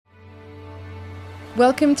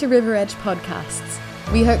Welcome to River Edge Podcasts.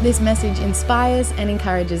 We hope this message inspires and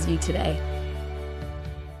encourages you today.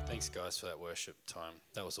 Thanks, guys, for that worship time.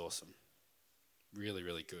 That was awesome. Really,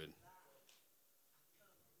 really good.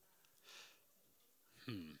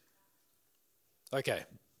 Okay.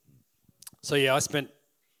 So, I spent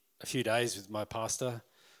a few days with my pastor,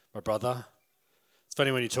 my brother. It's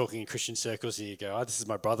funny when you're talking in Christian circles, you go, "Oh, this is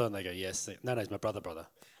my brother," and they go, "Yes." No, it's my brother. My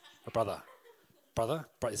brother. Brother?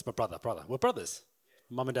 It's my brother. We're brothers.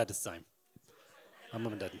 Mum and dad are the same. My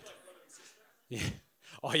mum and dad. Yeah.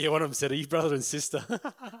 Oh, yeah, one of them said, "Are you brother and sister?"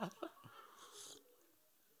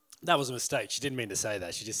 That was a mistake. She didn't mean to say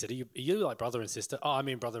that. She just said, are you like brother and sister? Oh, I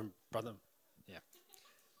mean brother and brother. Yeah.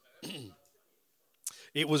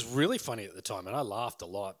 It was really funny at the time, and I laughed a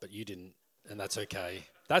lot, but you didn't, and that's okay.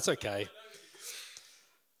 That's okay.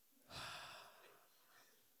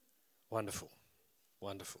 Wonderful.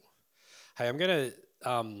 Hey, I'm going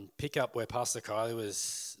to pick up where Pastor Kylie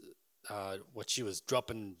was, what she was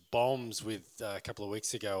dropping bombs with a couple of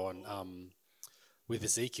weeks ago on with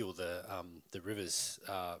Ezekiel, the rivers.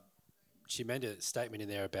 She made a statement in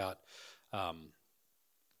there about our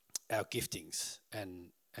giftings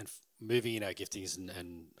and moving in our giftings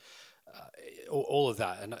and all of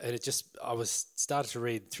that. And it just, started to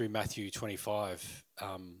read through Matthew 25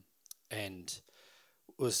 and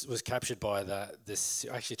was captured by this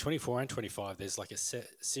actually 24 and 25. There's like a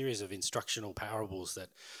series of instructional parables that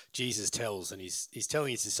Jesus tells, and he's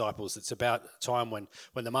telling his disciples it's about a time when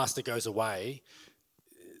the master goes away.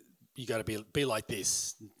 You got to be like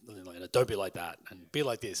this, don't be like that, and be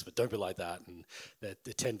like this, but don't be like that, and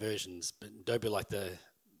the 10 versions, but don't be like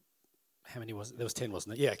how many was it? There was 10,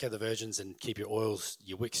 wasn't it? Yeah, okay, the virgins, and keep your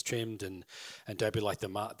wicks trimmed, and don't be like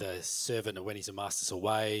the servant, and when his master's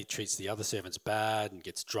away, treats the other servants bad, and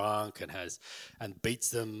gets drunk, and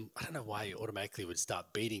beats them. I don't know why he automatically would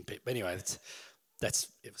start beating people. But anyway, it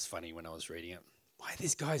was funny when I was reading it. Why are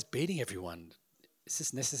these guys beating everyone? Is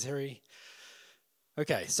this necessary?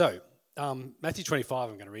 Okay, so Matthew 25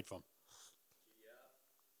 I'm going to read from.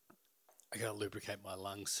 I got to lubricate my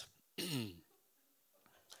lungs.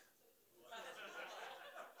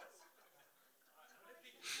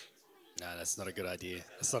 No, that's not a good idea.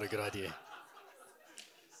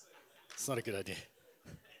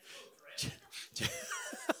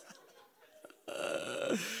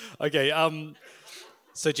 Okay,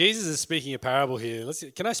 so Jesus is speaking a parable here.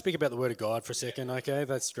 Can I speak about the Word of God for a second? Okay,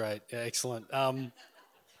 that's great. Yeah, excellent.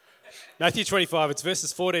 Matthew 25, it's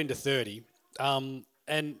verses 14 to 30.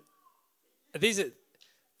 And these are, I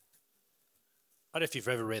don't know if you've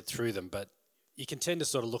ever read through them, but you can tend to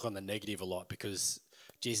sort of look on the negative a lot because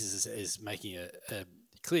Jesus is making a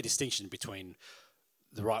clear distinction between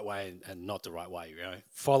the right way and not the right way.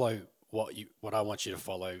 Follow what I want you to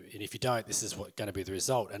follow, and if you don't, this is what's going to be the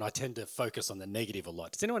result. And I tend to focus on the negative a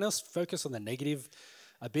lot. Does anyone else focus on the negative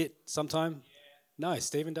a bit sometime? No,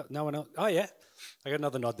 Stephen, no one else? Oh, yeah. I got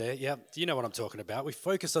another nod there. Yeah, do you know what I'm talking about? We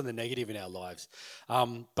focus on the negative in our lives.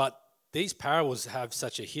 But these parables have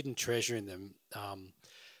such a hidden treasure in them.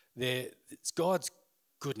 It's God's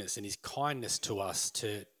goodness and his kindness to us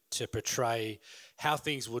to portray how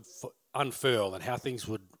things would unfurl and how things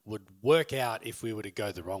would work out if we were to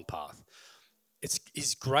go the wrong path. It's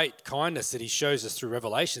his great kindness that he shows us through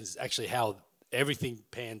Revelations, actually how everything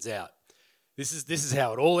pans out. This is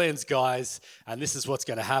how it all ends, guys, and this is what's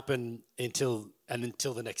going to happen until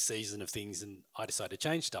the next season of things, and I decide to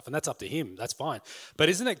change stuff, and that's up to him. That's fine. But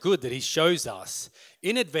isn't it good that he shows us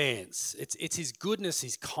in advance? It's his goodness,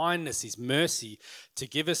 his kindness, his mercy to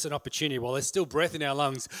give us an opportunity while there's still breath in our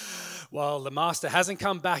lungs, while the master hasn't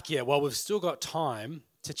come back yet, while we've still got time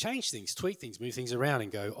to change things, tweak things, move things around,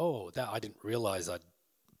 and go, oh, that I didn't realize I'd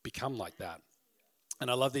become like that.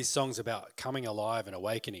 And I love these songs about coming alive and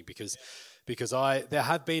awakening because there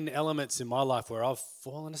have been elements in my life where I've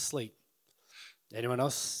fallen asleep. Anyone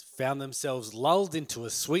else found themselves lulled into a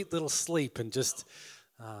sweet little sleep and just,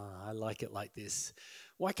 I like it like this.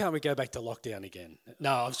 Why can't we go back to lockdown again?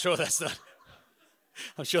 No, I'm sure that's not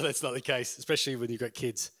the case, especially when you've got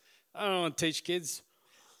kids. I don't want to teach kids.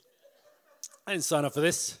 I didn't sign up for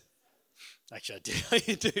this. Actually, I did.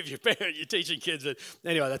 You do if you're a parent, you're teaching kids. But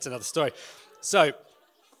anyway, that's another story. So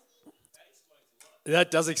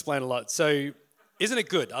that does explain a lot. So isn't it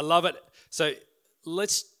good? I love it. So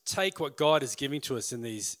let's take what God is giving to us in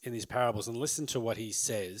these parables and listen to what he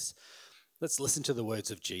says. Let's listen to the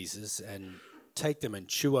words of Jesus and take them and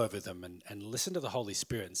chew over them and listen to the Holy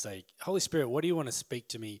Spirit and say, Holy Spirit, what do you want to speak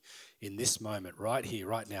to me in this moment, right here,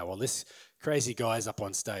 right now? While this crazy guy's up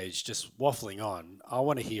on stage just waffling on, I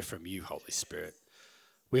want to hear from you, Holy Spirit.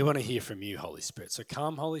 We want to hear from you, Holy Spirit. So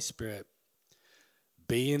come, Holy Spirit,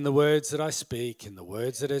 be in the words that I speak, in the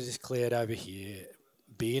words that are declared over here.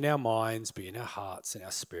 Be in our minds, be in our hearts and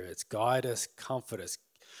our spirits. Guide us, comfort us,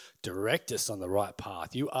 direct us on the right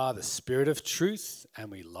path. You are the Spirit of truth,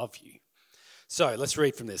 and we love you. So let's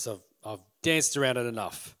read from this. I've danced around it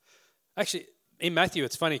enough. Actually, in Matthew,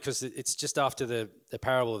 it's funny because it's just after the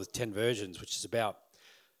parable of the 10 virgins, which is about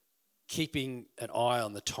keeping an eye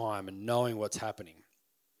on the time and knowing what's happening.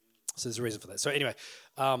 So there's a reason for that. So anyway,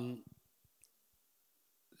 I'm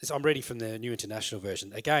reading from the New International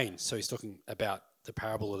Version. Again, so he's talking about the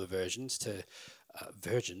parable of the virgins to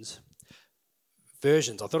virgins.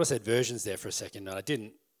 Versions. I thought I said versions there for a second, and I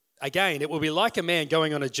didn't. Again, it will be like a man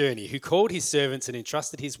going on a journey who called his servants and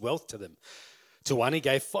entrusted his wealth to them. To one he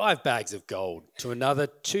gave 5 bags of gold, to another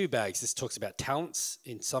 2 bags. This talks about talents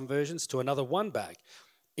in some versions. To another 1 bag,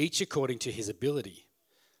 each according to his ability.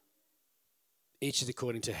 Each is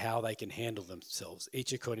according to how they can handle themselves.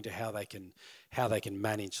 Each according to how they can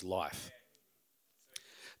manage life.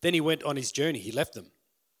 Then he went on his journey. He left them.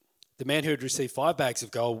 The man who had received 5 bags of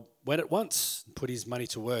gold went at once and put his money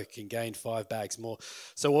to work and gained 5 bags more.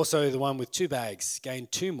 So also the one with 2 bags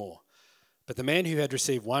gained 2 more. But the man who had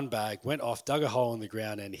received 1 bag went off, dug a hole in the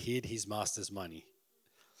ground, and hid his master's money.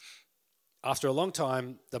 After a long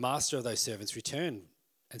time, the master of those servants returned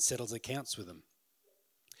and settled accounts with them.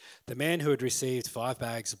 The man who had received 5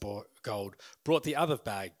 bags of gold brought the other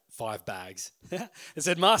 5 bags and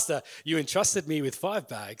said, Master, you entrusted me with 5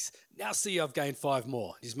 bags. Now see, I've gained 5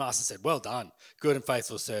 more. His master said, Well done, good and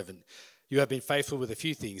faithful servant. You have been faithful with a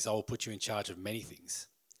few things. I will put you in charge of many things.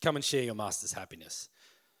 Come and share your master's happiness.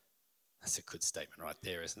 That's a good statement right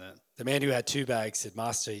there, isn't it? The man who had 2 bags said,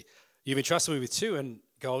 Master, you've entrusted me with 2 and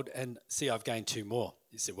gold, and see, I've gained 2 more.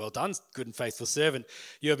 He said, Well done, good and faithful servant.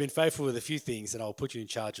 You have been faithful with a few things, and I will put you in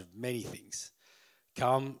charge of many things.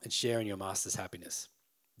 Come and share in your master's happiness.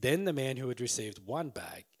 Then the man who had received 1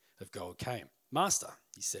 bag of gold came. Master,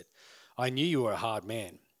 he said, I knew you were a hard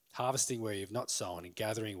man, harvesting where you have not sown and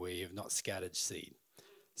gathering where you have not scattered seed.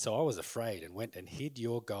 So I was afraid and went and hid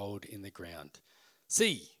your gold in the ground.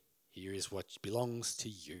 See, here is what belongs to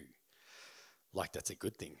you. Like that's a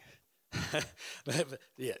good thing.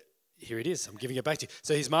 Yeah, here it is. I'm giving it back to you.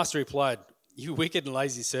 So his master replied, You wicked and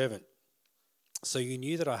lazy servant. So you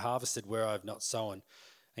knew that I harvested where I have not sown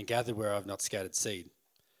and gathered where I have not scattered seed.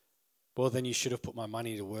 Well, then you should have put my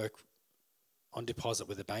money to work on deposit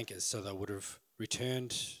with the bankers, so they would have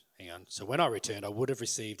returned. So when I returned, I would have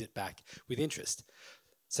received it back with interest.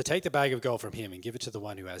 So take the bag of gold from him and give it to the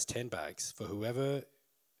one who has 10 bags. For whoever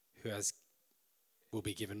who has will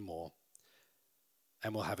be given more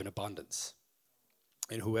and will have an abundance.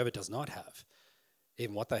 And whoever does not have,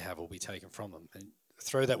 even what they have will be taken from them. And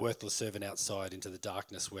throw that worthless servant outside into the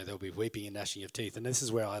darkness where there'll be weeping and gnashing of teeth. And this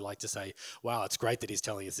is where I like to say, wow, it's great that he's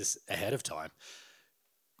telling us this ahead of time.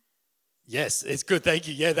 Yes, it's good. Thank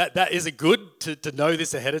you. Yeah, that is good to know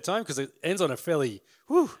this ahead of time because it ends on a fairly,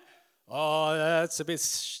 that's a bit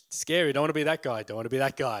scary. Don't want to be that guy. Don't want to be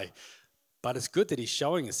that guy. But it's good that he's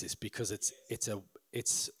showing us this because it's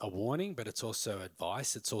a warning, but it's also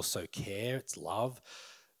advice. It's also care. It's love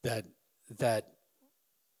that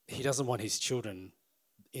he doesn't want his children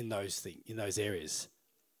in those areas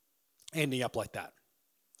ending up like that.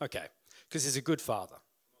 Okay, because he's a good father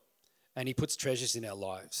and he puts treasures in our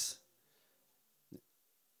lives.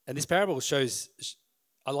 And this parable shows,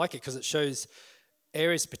 I like it because it shows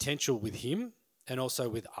areas of potential with him and also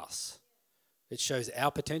with us. It shows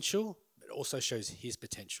our potential, but it also shows his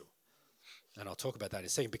potential. And I'll talk about that in a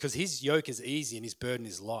second because his yoke is easy and his burden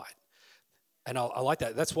is light. And I like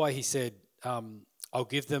that. That's why he said, I'll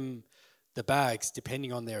give them the bags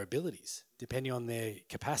depending on their abilities, depending on their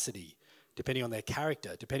capacity, depending on their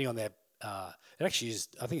character, depending on their, it actually is,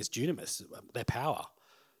 I think it's dunamis, their power,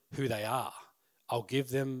 who they are. I'll give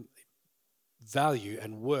them value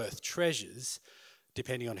and worth, treasures,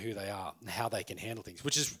 depending on who they are and how they can handle things,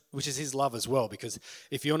 which is his love as well. Because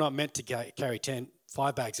if you're not meant to carry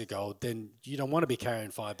 5 bags of gold, then you don't want to be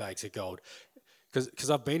carrying 5 bags of gold. Because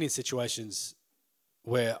I've been in situations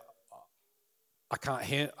where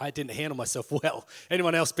I didn't handle myself well.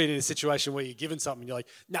 Anyone else been in a situation where you're given something and you're like,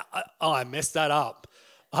 no, I messed that up.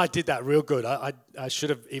 I did that real good. I should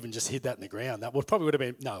have even just hid that in the ground. That probably would have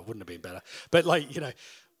been, no, it wouldn't have been better. But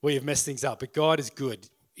where you've messed things up. But God is good.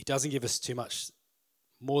 He doesn't give us too much,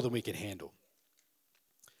 more than we can handle.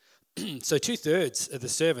 So 2/3 of the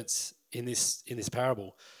servants in this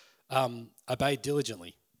parable obeyed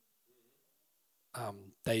diligently.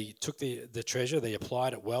 They took the treasure, they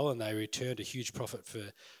applied it well, and they returned a huge profit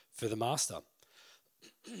for the master.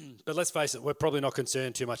 But let's face it, we're probably not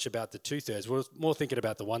concerned too much about the 2/3. We're more thinking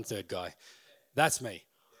about the 1/3 guy. That's me.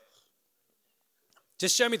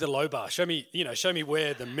 just show me the low bar. Show me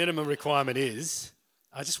where the minimum requirement is.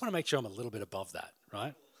 I just want to make sure I'm a little bit above that,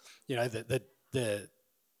 right?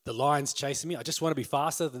 The lion's chasing me. I just want to be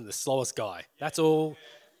faster than the slowest guy. That's all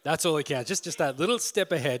it counts. Just that little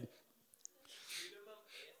step ahead.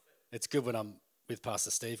 It's good when I'm with Pastor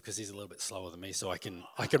Steve because he's a little bit slower than me, so I can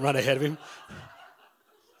run ahead of him.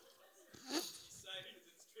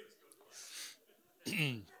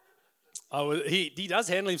 He does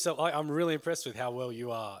handle himself. I'm really impressed with how well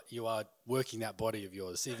you are working that body of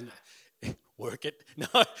yours. Even work it. No,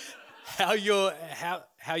 how you're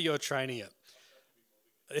training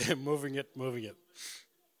it, moving it.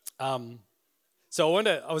 So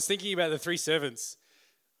I was thinking about the three servants.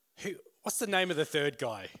 What's the name of the third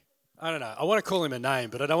guy? I don't know. I want to call him a name,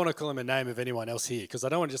 but I don't want to call him a name of anyone else here because I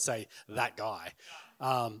don't want to just say that guy.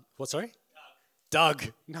 What? Sorry. Doug.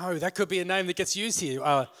 No, that could be a name that gets used here.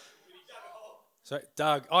 Sorry,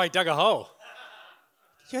 Doug. Oh, he dug a hole.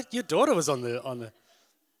 Your daughter was on the.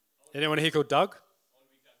 Anyone here called Doug?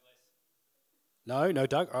 No,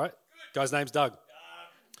 Doug. All right. Guy's name's Doug.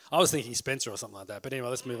 I was thinking Spencer or something like that. But anyway,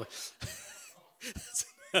 let's move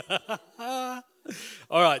on.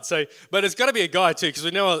 All right. So, but it's got to be a guy too, because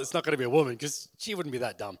we know it's not going to be a woman, because she wouldn't be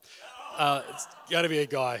that dumb. It's got to be a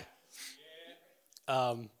guy.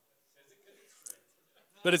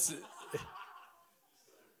 But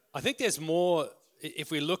I think there's more.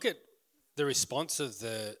 If we look at the response of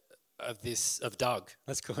Doug,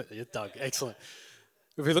 let's call it Doug. Excellent.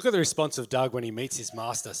 If we look at the response of Doug when he meets his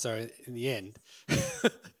master, so in the end,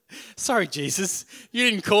 sorry Jesus, you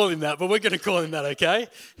didn't call him that, but we're going to call him that, okay?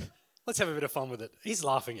 Let's have a bit of fun with it. He's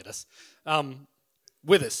laughing at us,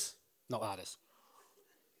 with us, not at us.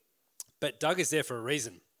 But Doug is there for a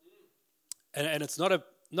reason, and it's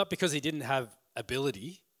not because he didn't have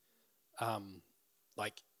ability,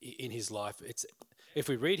 like in his life. It's if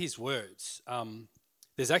we read his words,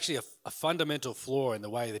 there's actually a fundamental flaw in the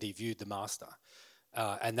way that he viewed the master,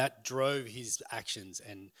 and that drove his actions,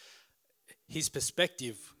 and his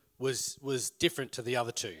perspective was different to the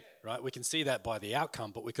other two. Right? We can see that by the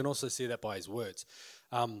outcome, but we can also see that by his words.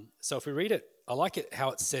 So if we read it, I like it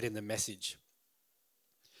how it's said in the Message.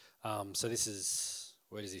 So this is,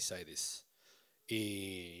 where does he say this?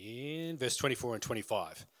 In verse 24 and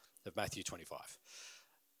 25 of Matthew 25.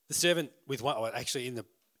 The servant with one, actually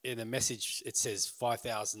in the Message it says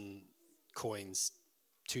 5,000 coins,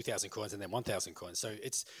 2,000 coins, and then 1,000 coins. So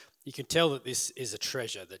you can tell that this is a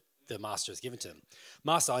treasure that the master has given to him.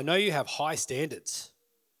 Master, I know you have high standards,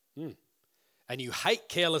 and you hate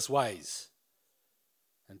careless ways,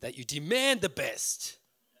 and that you demand the best,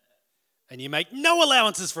 and you make no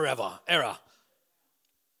allowances for error.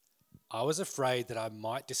 I was afraid that I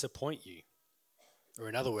might disappoint you, or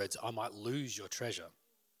in other words, I might lose your treasure.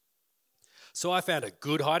 So I found a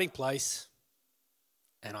good hiding place,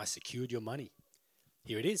 and I secured your money.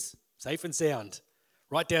 Here it is, safe and sound,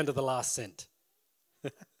 right down to the last cent.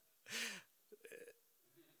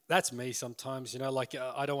 That's me sometimes, like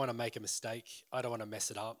I don't want to make a mistake. I don't want to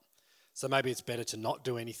mess it up. So maybe it's better to not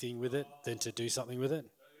do anything with it than to do something with it.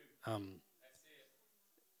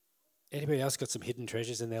 Anybody else got some hidden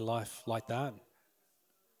treasures in their life like that?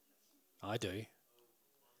 I do.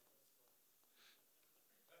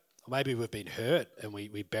 Or maybe we've been hurt and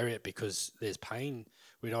we bury it because there's pain.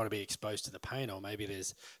 We don't want to be exposed to the pain, or maybe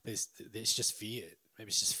there's just fear. Maybe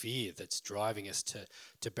it's just fear that's driving us to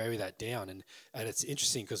bury that down. And it's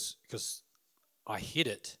interesting because I hid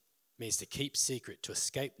it means to keep secret, to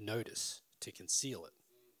escape notice, to conceal it.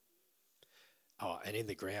 Oh, and in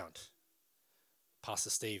the ground. Pastor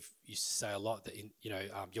Steve used to say a lot that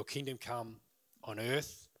your kingdom come on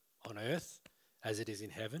earth as it is in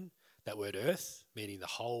heaven. That word earth meaning the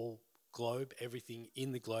whole globe, everything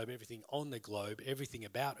in the globe, everything on the globe, everything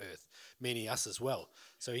about earth, meaning us as well.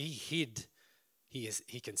 So he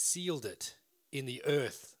concealed it in the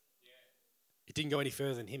earth. It didn't go any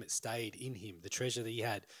further than him. It stayed in him. The treasure that he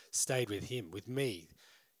had stayed with him, with me.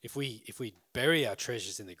 If we bury our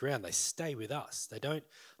treasures in the ground, they stay with us. They're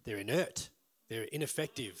inert. They're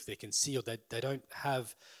ineffective. They're concealed. They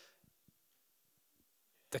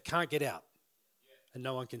can't get out, and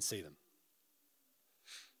no one can see them.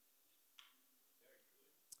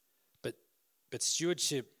 But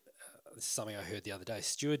stewardship, this is something I heard the other day.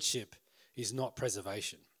 Stewardship is not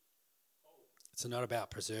preservation. It's not about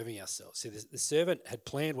preserving ourselves. See, the servant had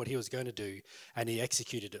planned what he was going to do, and he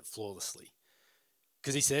executed it flawlessly.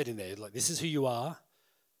 Because he said in there, like, this is who you are,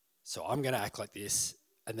 so I'm going to act like this,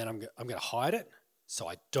 and then I'm going to hide it so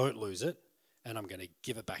I don't lose it, and I'm going to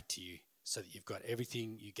give it back to you so that you've got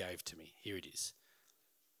everything you gave to me. Here it is.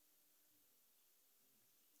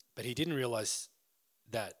 But he didn't realize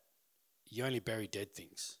that you only bury dead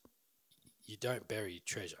things. You don't bury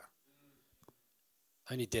treasure.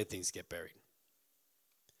 Only dead things get buried.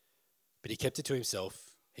 But he kept it to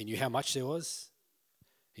himself. He knew how much there was.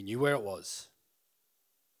 He knew where it was.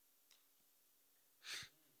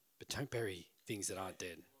 But don't bury things that aren't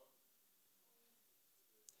dead.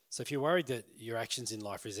 So if you're worried that your actions in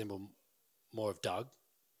life resemble more of Doug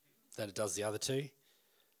than it does the other two,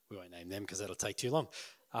 we won't name them because that'll take too long.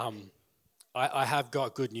 I have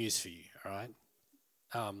got good news for you, all right?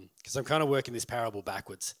 Because I'm kind of working this parable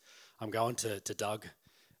backwards. I'm going to Doug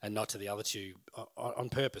and not to the other two on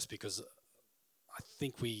purpose, because I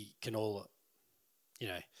think we can all,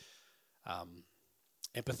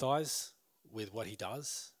 empathize with what he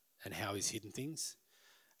does and how he's hidden things.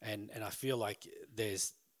 And I feel like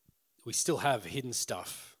we still have hidden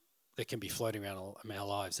stuff that can be floating around in our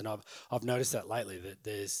lives. And I've noticed that lately, that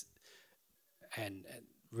there's, and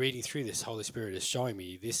reading through this, Holy Spirit is showing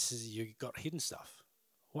me you've got hidden stuff.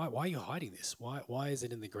 Why are you hiding this? Why is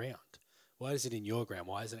it in the ground? Why is it in your ground?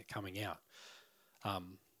 Why isn't it coming out?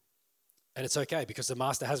 And it's okay, because the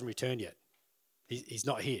master hasn't returned yet. He's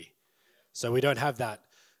not here. So we don't have that,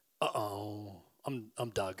 I'm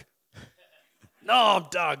Doug. No, I'm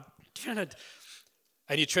Doug.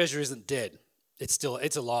 And your treasure isn't dead. It's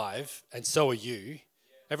alive, and so are you.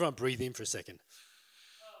 Everyone breathe in for a second.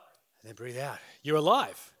 And then breathe out. You're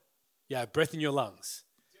alive. You have breath in your lungs.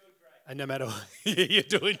 And no matter what, you're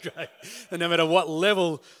doing great. And no matter what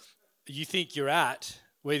level you think you're at,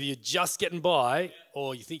 whether you're just getting by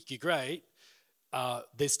or you think you're great,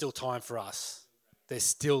 there's still time for us. There's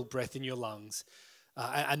still breath in your lungs.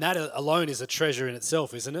 And that alone is a treasure in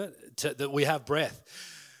itself, isn't it? That we have breath,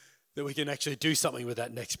 that we can actually do something with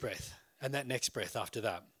that next breath and that next breath after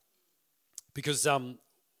that. Because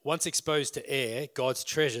once exposed to air, God's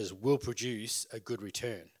treasures will produce a good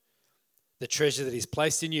return. The treasure that He's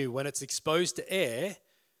placed in you, when it's exposed to air,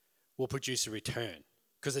 will produce a return.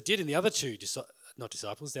 Because it did in the other two,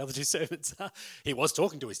 the other two servants. He was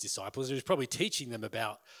talking to his disciples. He was probably teaching them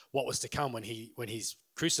about what was to come when he's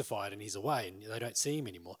crucified and he's away and they don't see him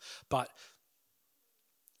anymore. But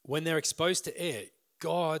when they're exposed to air,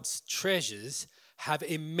 God's treasures have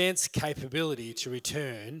immense capability to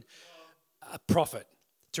return a profit,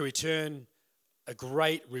 to return a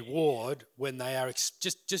great reward when they are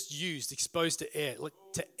just used, exposed to air,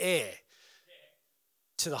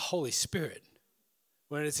 to the Holy Spirit.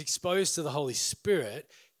 When it's exposed to the Holy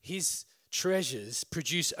Spirit, His treasures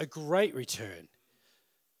produce a great return.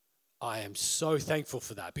 I am so thankful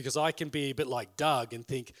for that, because I can be a bit like Doug and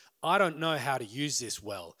think, I don't know how to use this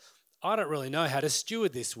well. I don't really know how to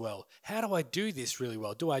steward this well. How do I do this really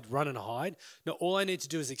well? Do I run and hide? No, all I need to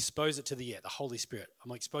do is expose it to the Holy Spirit.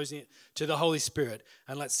 I'm exposing it to the Holy Spirit,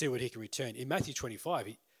 and let's see what He can return. In Matthew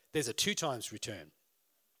 25, there's a 2 times return.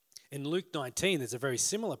 In Luke 19, there's a very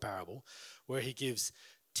similar parable where He gives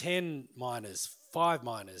 10 minas, 5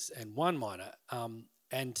 minas, and 1 mina.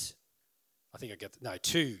 And I think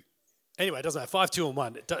 2. Anyway, it doesn't matter. 5, 2, and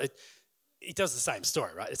 1. It does the same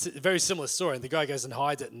story, right? It's a very similar story, and the guy goes and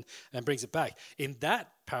hides it and brings it back. In that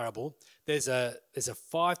parable, there's a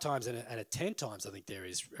 5 times and a 10 times, I think there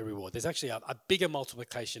is a reward. There's actually a bigger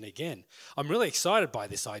multiplication again. I'm really excited by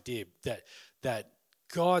this idea that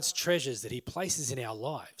God's treasures that He places in our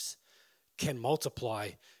lives can multiply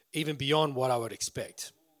even beyond what I would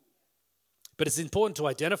expect. But it's important to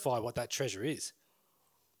identify what that treasure is.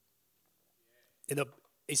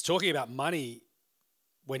 He's talking about money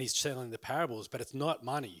when he's telling the parables, but it's not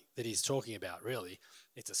money that he's talking about, really.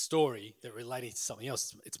 It's a story that relating to something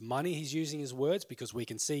else. It's money he's using as words, because we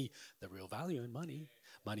can see the real value in money.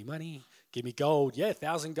 Money. Give me gold. Yeah,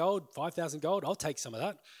 1,000 gold, 5,000 gold. I'll take some of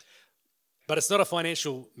that. But it's not a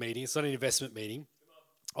financial meeting. It's not an investment meeting.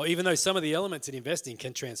 Or even though some of the elements in investing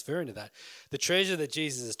can transfer into that, the treasure that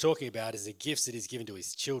Jesus is talking about is the gifts that He's given to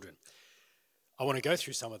His children. I want to go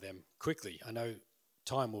through some of them quickly. I know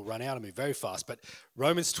time will run out of me very fast, but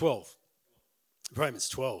Romans 12,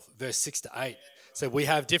 verse 6 to 8. So we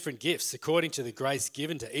have different gifts according to the grace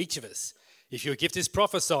given to each of us. If your gift is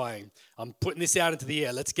prophesying, I'm putting this out into the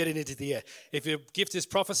air. Let's get it into the air. If your gift is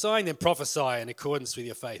prophesying, then prophesy in accordance with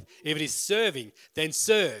your faith. If it is serving, then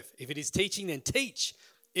serve. If it is teaching, then teach.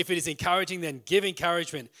 If it is encouraging, then give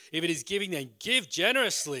encouragement. If it is giving, then give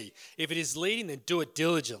generously. If it is leading, then do it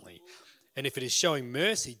diligently. And if it is showing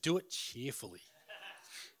mercy, do it cheerfully.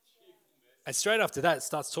 And straight after that, it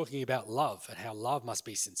starts talking about love and how love must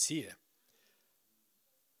be sincere.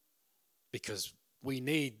 Because we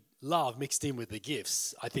need love mixed in with the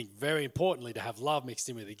gifts. I think very importantly to have love mixed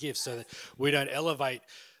in with the gifts so that we don't elevate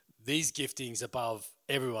these giftings above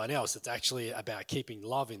everyone else. It's actually about keeping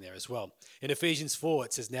love in there as well. In Ephesians 4,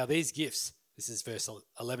 it says, now these gifts, this is verse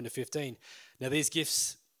 11 to 15, now these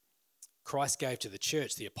gifts Christ gave to the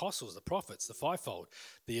church, the apostles, the prophets, the fivefold,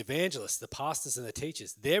 the evangelists, the pastors and the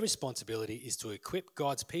teachers. Their responsibility is to equip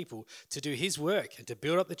God's people to do his work and to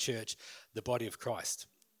build up the church, the body of Christ.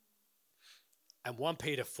 And 1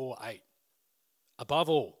 Peter 4:8, above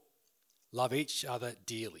all, love each other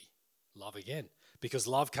dearly. Love again, because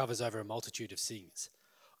love covers over a multitude of sins.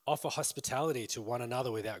 Offer hospitality to one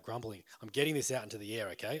another without grumbling. I'm getting this out into the air,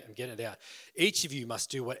 okay? I'm getting it out. Each of you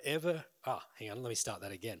must do whatever... hang on, let me start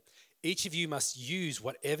that again. Each of you must use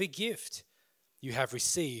whatever gift you have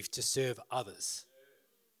received to serve others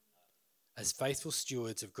as faithful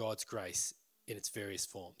stewards of God's grace in its various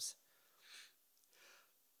forms.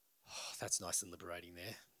 Oh, that's nice and liberating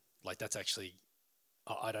there. Like, that's actually...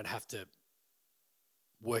 I don't have to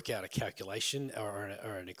work out a calculation or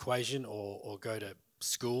an equation or go to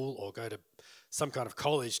school or go to some kind of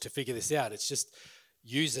college to figure this out. It's just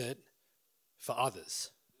use it for others.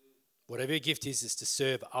 Whatever your gift is to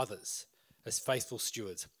serve others as faithful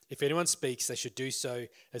stewards. If anyone speaks, they should do so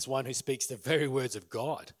as one who speaks the very words of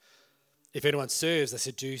God. If anyone serves, they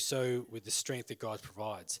should do so with the strength that God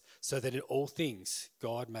provides, so that in all things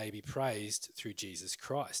God may be praised through Jesus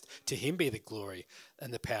Christ. To him be the glory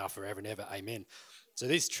and the power forever and ever. Amen. So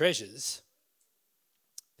these treasures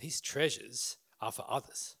are for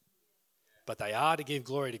others, but they are to give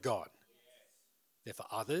glory to God. They're for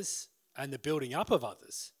others and the building up of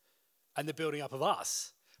others and the building up of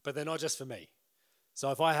us, but they're not just for me. So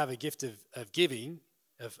if I have a gift of giving,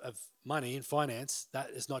 of money and finance, that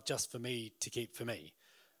is not just for me to keep for me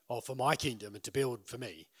or for my kingdom and to build for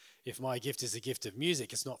me. If my gift is a gift of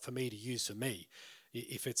music, it's not for me to use for me.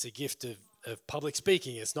 If it's a gift of public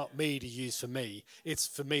speaking, it's not me to use for me. It's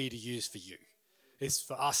for me to use for you. It's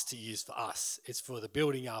for us to use for us. It's for the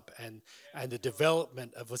building up and the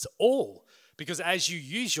development of us all. Because as you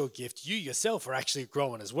use your gift, you yourself are actually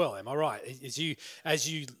growing as well. Am I right? As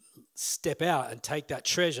you step out and take that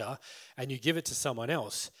treasure and you give it to someone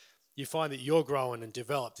else, you find that you're growing and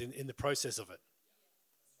developed in the process of it.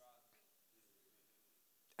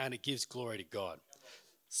 And it gives glory to God.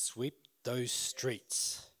 Sweep those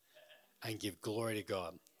streets and give glory to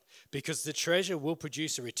God. Because the treasure will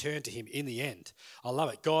produce a return to him in the end. I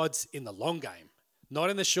love it. God's in the long game,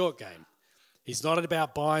 not in the short game. He's not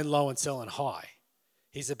about buying low and selling high.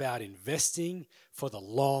 He's about investing for the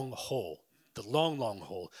long haul, the long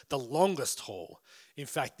haul, the longest haul. In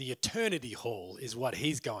fact, the eternity haul is what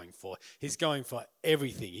he's going for. He's going for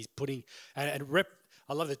everything. He's putting, I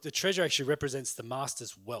love that the treasure actually represents the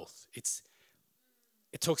master's wealth. It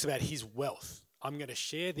talks about his wealth. I'm going to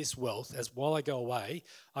share this wealth as while I go away,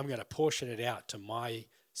 I'm going to portion it out to my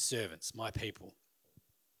servants, my people.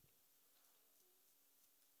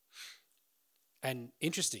 And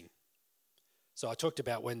interesting. So I talked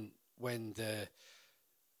about when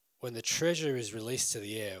the treasure is released to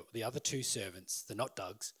the air, the other two servants, the not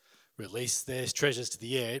Dougs, release their treasures to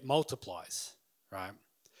the air, it multiplies, right?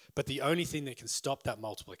 But the only thing that can stop that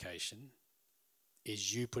multiplication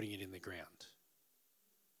is you putting it in the ground.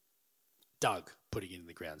 Doug putting it in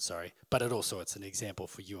the ground, sorry. But it's an example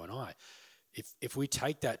for you and I. If we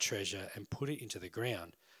take that treasure and put it into the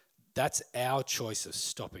ground, that's our choice of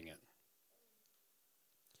stopping it.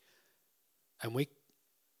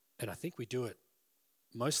 And I think we do it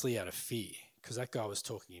mostly out of fear, because that guy was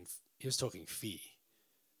talking fear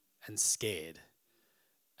and scared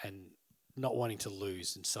and not wanting to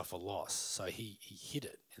lose and suffer loss. So he hid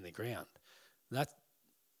it in the ground.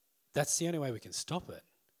 That's the only way we can stop it,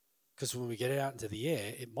 because when we get it out into the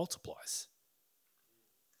air, it multiplies.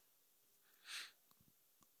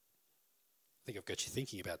 I think I've got you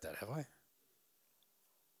thinking about that, have I?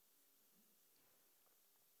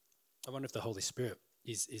 I wonder if the Holy Spirit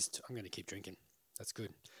is I'm going to keep drinking. That's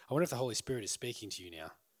good. I wonder if the Holy Spirit is speaking to you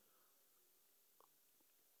now.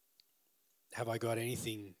 Have I got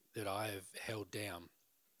anything that I have held down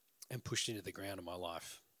and pushed into the ground of my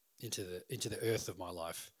life, into the earth of my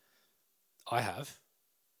life? I have.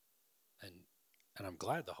 And I'm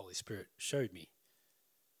glad the Holy Spirit showed me.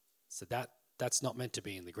 So that's not meant to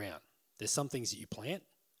be in the ground. There's some things that you plant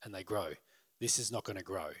and they grow. This is not going to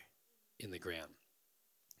grow in the ground.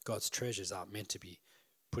 God's treasures aren't meant to be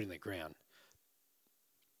put in the ground.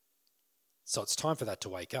 So it's time for that to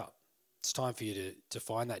wake up. It's time for you to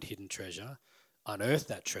find that hidden treasure, unearth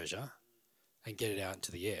that treasure, and get it out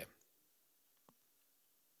into the air.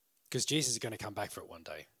 Because Jesus is going to come back for it one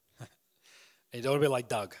day. It's all a bit like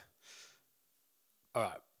Doug. All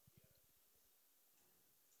right.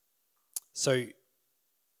 So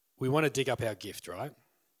we want to dig up our gift, right?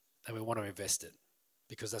 And we want to invest it.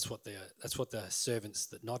 because that's what the servants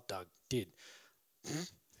that not dug did.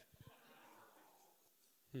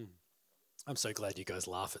 I'm so glad you guys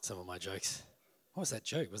laugh at some of my jokes. What was that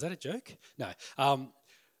joke? Was that a joke? No.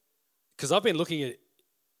 Because I've been looking at.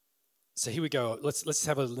 So here we go. Let's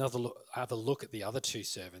have another look. Have a look at the other two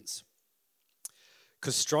servants.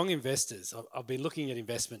 Because strong investors, I've been looking at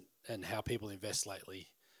investment and how people invest lately.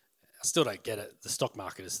 I still don't get it. The stock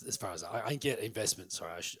market, as far as I get investment.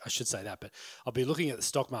 Sorry, I should say that. But I'll be looking at the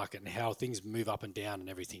stock market and how things move up and down and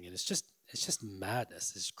everything, and it's just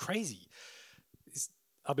madness. It's crazy.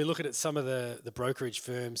 I'll be looking at some of the brokerage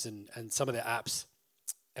firms and some of their apps,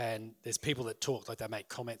 and there's people that talk, like they make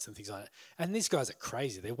comments and things like that. And these guys are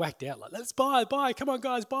crazy. They're whacked out like, let's buy, come on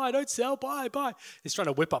guys, buy, don't sell, buy. He's trying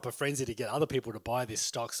to whip up a frenzy to get other people to buy this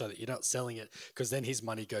stock so that you're not selling it, because then his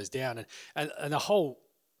money goes down. And the whole,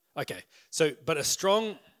 okay, so, but a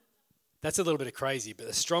strong, that's a little bit of crazy, but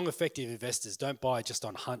the strong, effective investors don't buy just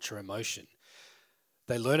on hunch or emotion.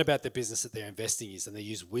 They learn about the business that they're investing in, and they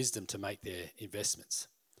use wisdom to make their investments.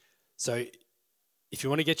 So if you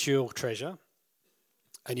want to get your treasure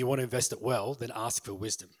and you want to invest it well, then ask for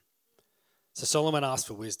wisdom. So Solomon asked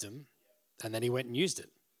for wisdom, and then he went and used it.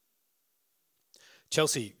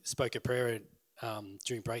 Chelsea spoke a prayer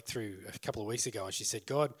during Breakthrough a couple of weeks ago, and she said,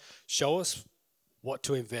 God, show us what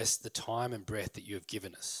to invest the time and breath that you have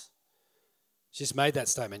given us. She just made that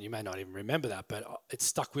statement. You may not even remember that, but it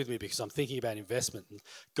stuck with me because I'm thinking about investment. And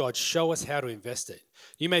God, show us how to invest it.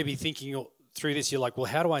 You may be thinking through this, you're like, well,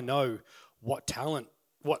 how do I know what talent,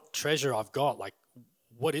 what treasure I've got? Like,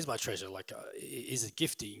 what is my treasure? Like, is it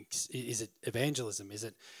gifting? Is it evangelism? Is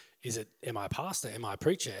it, am I a pastor? Am I a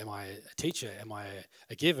preacher? Am I a teacher? Am I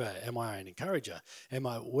a giver? Am I an encourager?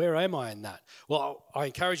 Where am I in that? Well, I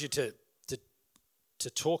encourage you to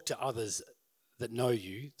talk to others that know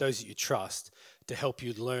you, those that you trust, to help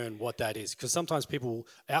you learn what that is. Because sometimes people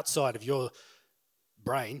outside of your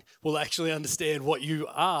brain will actually understand what you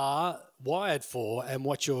are wired for and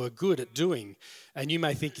what you're good at doing. And you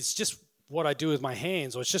may think it's just what I do with my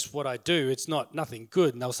hands, or it's just what I do. It's nothing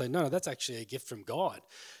good. And they'll say, no, that's actually a gift from God.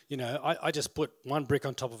 You know, I just put one brick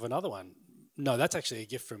on top of another one. No, that's actually a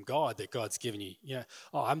gift from God that God's given you. You know,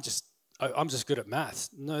 I'm just good at maths.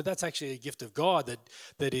 No, that's actually a gift of God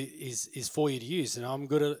that is for you to use. And I'm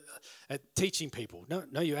good at teaching people. No,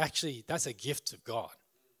 that's a gift of God.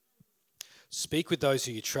 Speak with those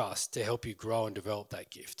who you trust to help you grow and develop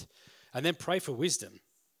that gift. And then pray for wisdom.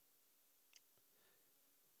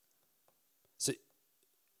 So,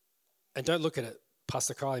 and don't look at it.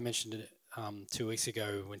 Pastor Kylie mentioned it 2 weeks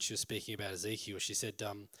ago when she was speaking about Ezekiel. She said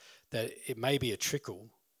that it may be a trickle,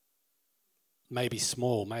 may be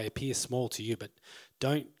small, may appear small to you, but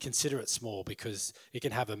don't consider it small, because it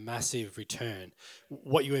can have a massive return.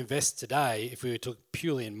 What you invest today, if we were to look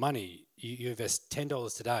purely in money, you invest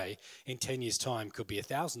 $10 today, in 10 years' time could be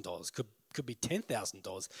 $1,000, could be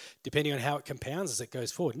 $10,000, depending on how it compounds as it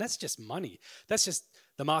goes forward. And that's just money. That's just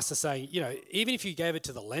the master saying, you know, even if you gave it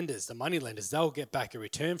to the lenders, the money lenders, they'll get back a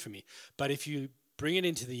return from you. But if you bring it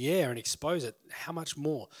into the air and expose it, how much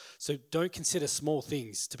more? So don't consider small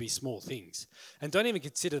things to be small things. And don't even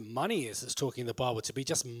consider money, as it's talking in the Bible, to be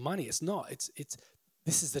just money. It's not.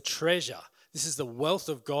 This is the treasure. This is the wealth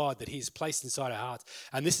of God that he's placed inside our hearts.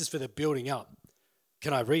 And this is for the building up.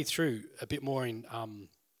 Can I read through a bit more in,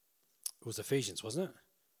 it was Ephesians, wasn't it?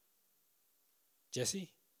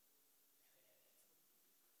 Jesse?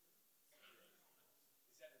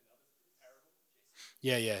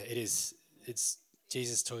 Yeah, it is. It's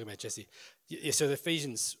Jesus talking about Jesse. Yeah, so the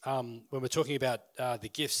Ephesians, when we're talking about the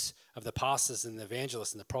gifts of the pastors and the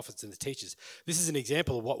evangelists and the prophets and the teachers, this is an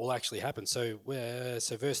example of what will actually happen. So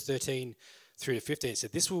verse 13 through to 15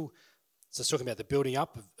 said, so it's talking about the building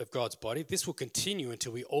up of God's body. This will continue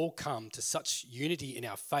until we all come to such unity in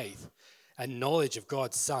our faith and knowledge of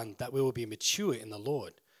God's Son that we will be mature in the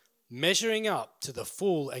Lord, measuring up to the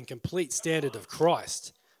full and complete standard of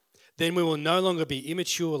Christ. Then we will no longer be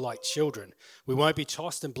immature like children. We won't be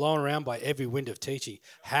tossed and blown around by every wind of teaching.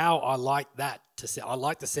 How I like that. I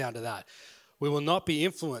like the sound of that. We will not be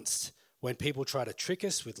influenced when people try to trick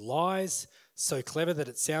us with lies so clever that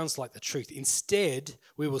it sounds like the truth. Instead,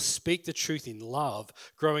 we will speak the truth in love,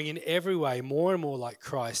 growing in every way more and more like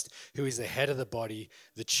Christ, who is the head of the body,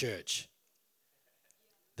 the church.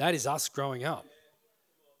 That is us growing up.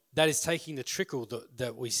 That is taking the trickle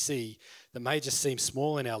that we see that may just seem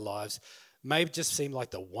small in our lives, may just seem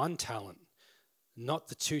like the one talent, not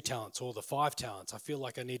the 2 talents or the 5 talents. I feel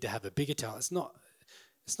like I need to have a bigger talent. It's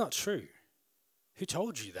not true. Who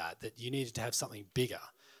told you that you needed to have something bigger?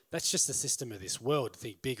 That's just the system of this world, to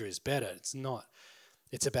think bigger is better. It's not.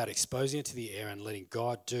 It's about exposing it to the air and letting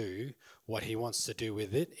God do what he wants to do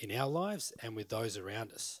with it in our lives and with those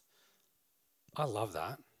around us. I love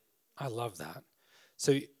that. I love that.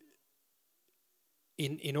 So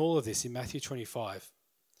in all of this, in Matthew 25,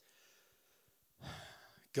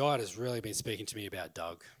 God has really been speaking to me about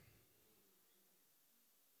Doug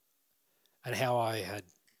and how I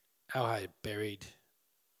had buried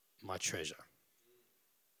my treasure.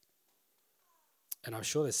 And I'm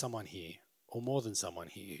sure there's someone here, or more than someone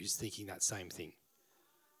here, who's thinking that same thing.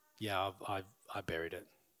 Yeah, I buried it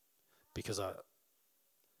because I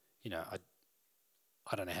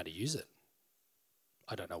don't know how to use it.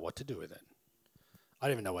 I don't know what to do with it. I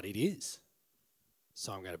don't even know what it is.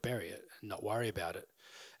 So I'm going to bury it and not worry about it.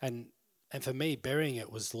 And for me, burying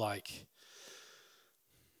it was like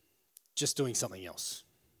just doing something else.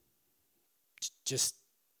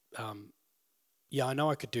 I know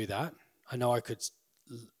I could do that. I know I could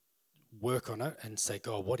work on it and say,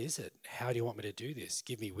 God, what is it? How do you want me to do this?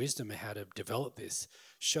 Give me wisdom on how to develop this.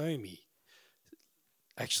 Show me.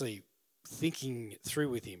 Actually thinking it through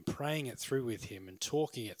with him, praying it through with him and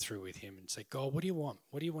talking it through with him and say, God, what do you want?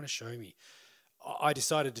 What do you want to show me? I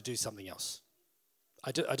decided to do something else.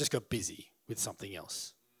 I just got busy with something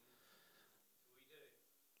else.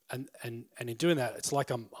 And in doing that, it's like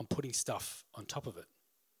I'm putting stuff on top of it.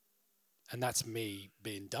 And that's me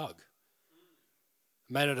being Doug.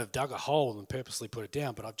 I may not have dug a hole and purposely put it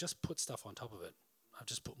down, but I've just put stuff on top of it. I've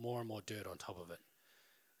just put more and more dirt on top of it.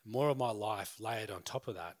 More of my life layered on top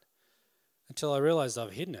of that until I realized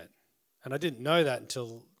I've hidden it. And I didn't know that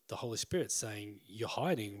until the Holy Spirit saying, you're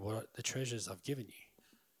hiding what the treasures I've given you.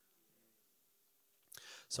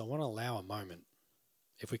 So I want to allow a moment,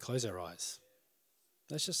 if we close our eyes,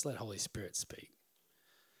 let's just let Holy Spirit speak.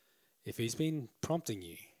 If he's been prompting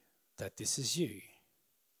you that this is you,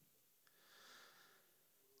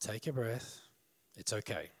 take a breath. It's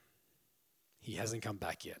okay. He hasn't come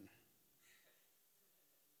back yet.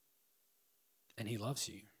 And he loves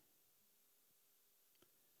you.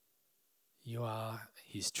 You are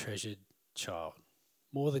his treasured child.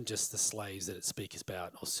 More than just the slaves that it speaks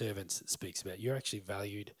about or servants it speaks about. You're actually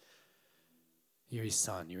valued. You're his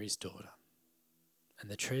son. You're his daughter. And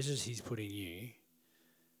the treasures he's put in you,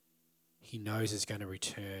 he knows is going to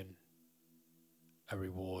return a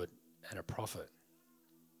reward and a profit.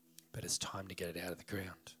 But it's time to get it out of the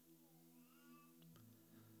ground.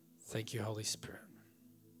 Thank you, Holy Spirit.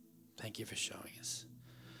 Thank you for showing us.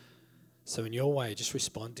 So in your way, just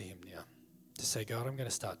respond to him now. To say, God, I'm going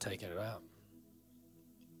to start taking it out.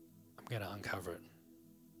 I'm going to uncover it.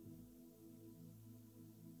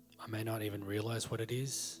 I may not even realize what it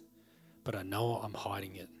is, but I know I'm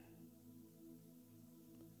hiding it.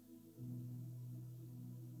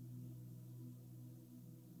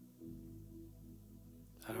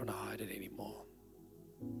 I don't want to hide it anymore.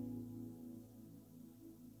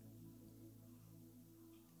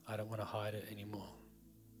 I don't want to hide it anymore.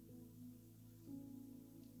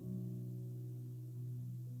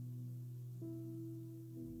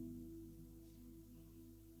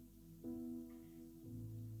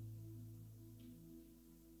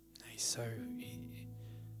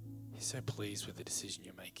 He's so pleased with the decision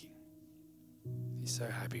you're making. He's so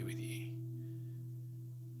happy with you.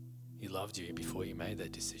 He loved you before you made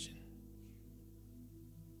that decision.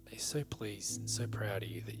 He's so pleased and so proud of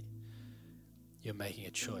you that you're making a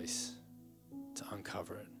choice to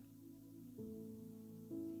uncover it.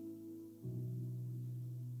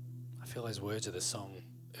 I feel those words of the song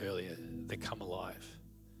earlier, they come alive.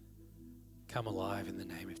 Come alive in the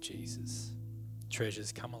name of Jesus.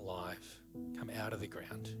 Treasures, come alive. Come out of the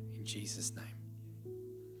ground in Jesus' name.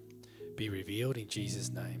 Be revealed in Jesus'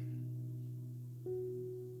 name.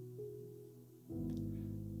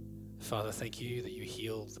 Father, thank you that you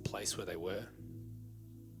heal the place where they were.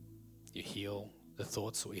 You heal the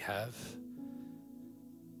thoughts that we have.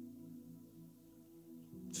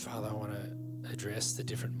 Father, I want to address the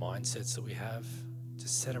different mindsets that we have.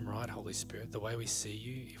 Just set them right, Holy Spirit. The way we see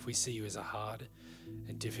you, if we see you as a hard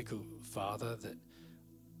and difficult Father that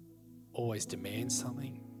always demands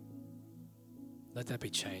something, let that be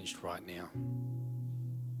changed right now.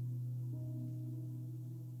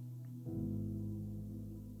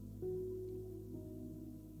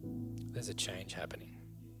 There's a change happening.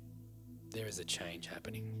 There is a change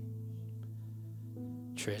happening.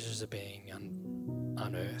 Treasures are being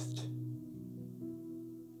unearthed.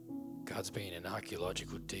 God's being an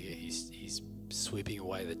archaeological digger. He's sweeping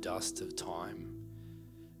away the dust of time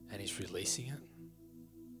and he's releasing it.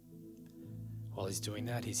 While he's doing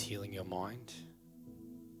that, he's healing your mind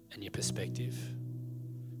and your perspective.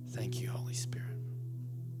 Thank you, Holy Spirit.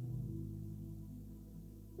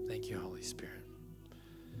 Thank you, Holy Spirit.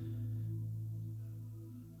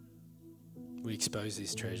 we expose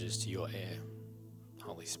these treasures to your air,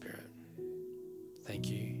 Holy Spirit. Thank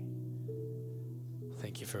you.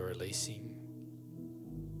 Thank you for releasing.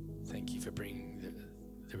 Thank you for bringing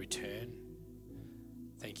the return.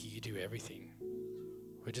 Thank you, you do everything.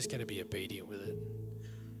 We're just going to be obedient with it.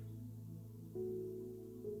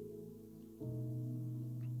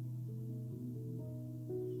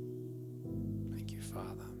 Thank you,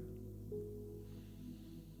 Father.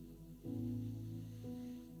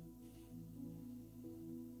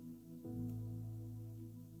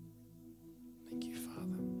 Thank you,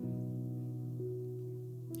 Father.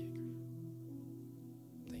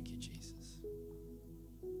 Thank you, Jesus.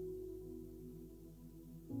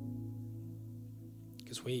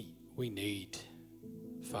 Because we need,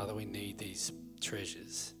 Father, we need these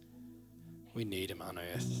treasures. We need them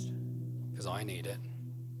unearthed. Because I need it.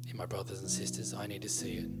 In my brothers and sisters, I need to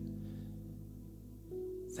see it.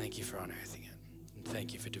 Thank you for unearthing it. And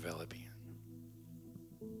thank you for developing it.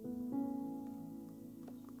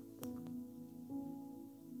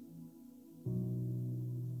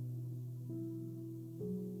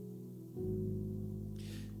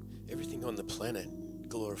 Everything on the planet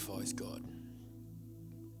glorifies God.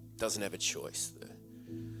 Doesn't have a choice.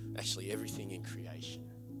 Actually, everything in creation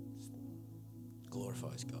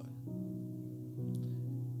glorifies God.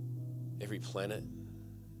 Every planet,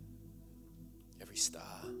 every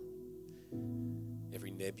star,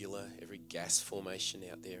 every nebula, every gas formation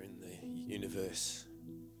out there in the universe,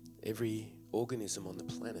 every organism on the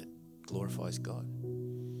planet glorifies God.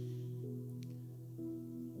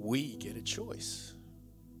 We get a choice.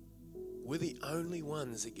 We're the only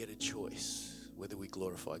ones that get a choice whether we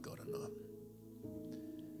glorify God or not.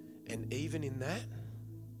 And even in that,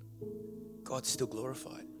 God's still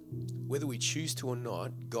glorified. Whether we choose to or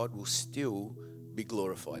not, God will still be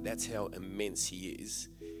glorified. That's how immense He is.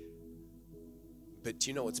 But do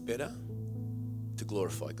you know what's better? To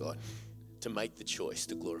glorify God. To make the choice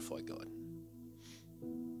to glorify God.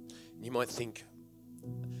 You might think,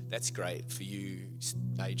 that's great for you,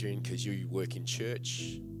 Adrian, because you work in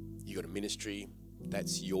church. You got a ministry,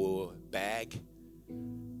 that's your bag,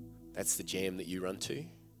 that's the jam that you run to.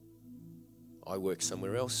 I work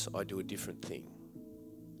somewhere else, I do a different thing.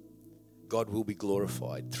 God will be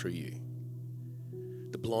glorified through you.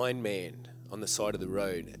 The blind man on the side of the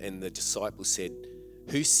road, and the disciples said,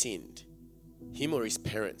 who sinned, him or his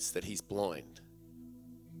parents, that he's blind?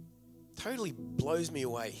 Totally blows me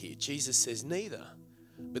away here. Jesus says neither,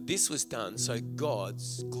 but this was done so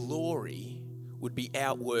God's glory would be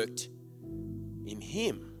outworked in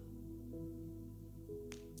him.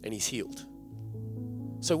 And he's healed.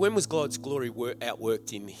 So when was God's glory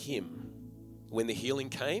outworked in him? When the healing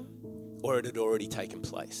came, or it had already taken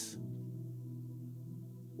place?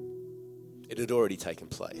 It had already taken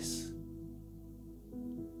place.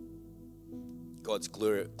 God's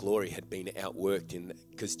glory had been outworked in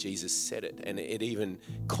because Jesus said it, and it even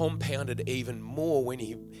compounded even more when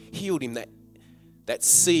he healed him. That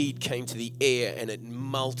seed came to the air and it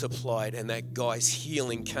multiplied, and that guy's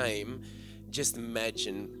healing came. Just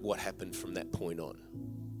imagine what happened from that point on.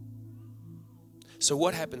 So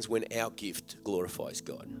what happens when our gift glorifies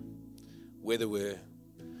God? Whether we're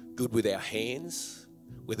good with our hands,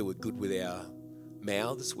 whether we're good with our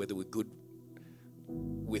mouths, whether we're good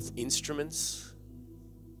with instruments,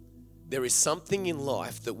 there is something in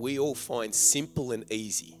life that we all find simple and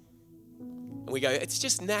easy. And we go, it's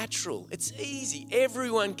just natural. It's easy.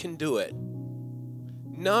 Everyone can do it.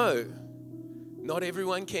 No, not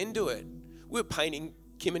everyone can do it. We're painting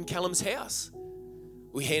Kim and Callum's house.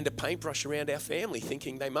 We hand a paintbrush around our family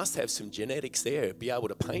thinking they must have some genetics there to be able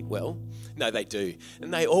to paint well. No, they do.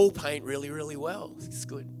 And they all paint really, really well. It's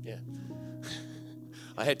good, yeah.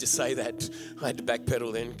 I had to say that. I had to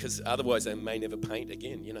backpedal then because otherwise they may never paint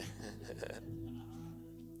again, you know.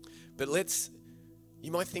 But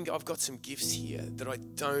you might think I've got some gifts here that I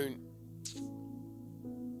don't,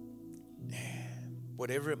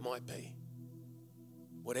 whatever it might be,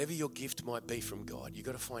 whatever your gift might be from God, you've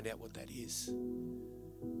got to find out what that is.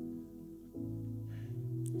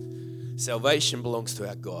 Salvation belongs to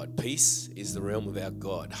our God. Peace is the realm of our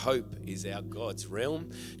God. Hope is our God's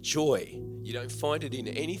realm. Joy, you don't find it in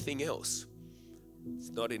anything else.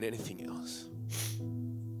 It's not in anything else.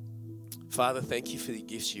 Father, thank you for the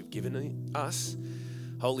gifts you've given us.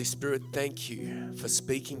 Holy Spirit, thank you for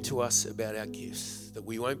speaking to us about our gifts, that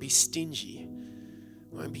we won't be stingy,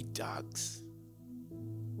 won't be dugs.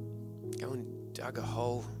 Go and dug a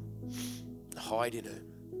hole, hide in it.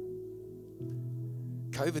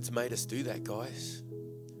 COVID's made us do that, guys.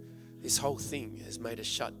 This whole thing has made us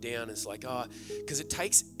shut down. It's like, because it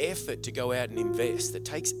takes effort to go out and invest. It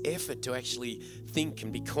takes effort to actually think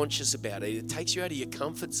and be conscious about it. It takes you out of your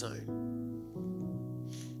comfort zone.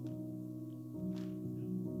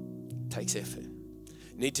 It takes effort.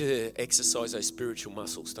 Need to exercise those spiritual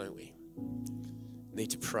muscles, don't we? Need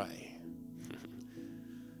to pray.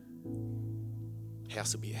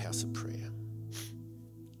 House will be a house of prayer.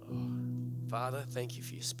 Father, thank you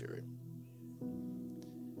for your Spirit.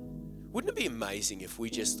 Wouldn't it be amazing if we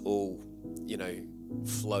just all,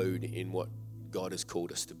 flowed in what God has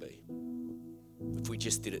called us to be? If we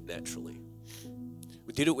just did it naturally.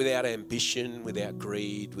 We did it without ambition, without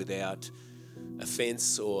greed, without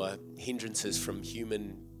offense or hindrances from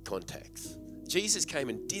human contacts. Jesus came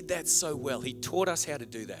and did that so well. He taught us how to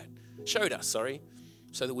do that. Showed us,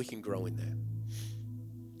 so that we can grow in that.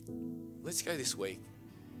 Let's go this week.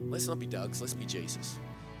 Let's not be Doug's, let's be Jesus.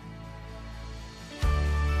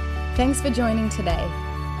 Thanks for joining today.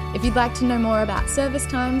 If you'd like to know more about service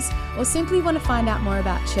times or simply want to find out more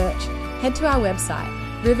about church, head to our website,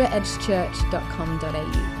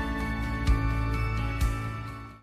 riveredgechurch.com.au.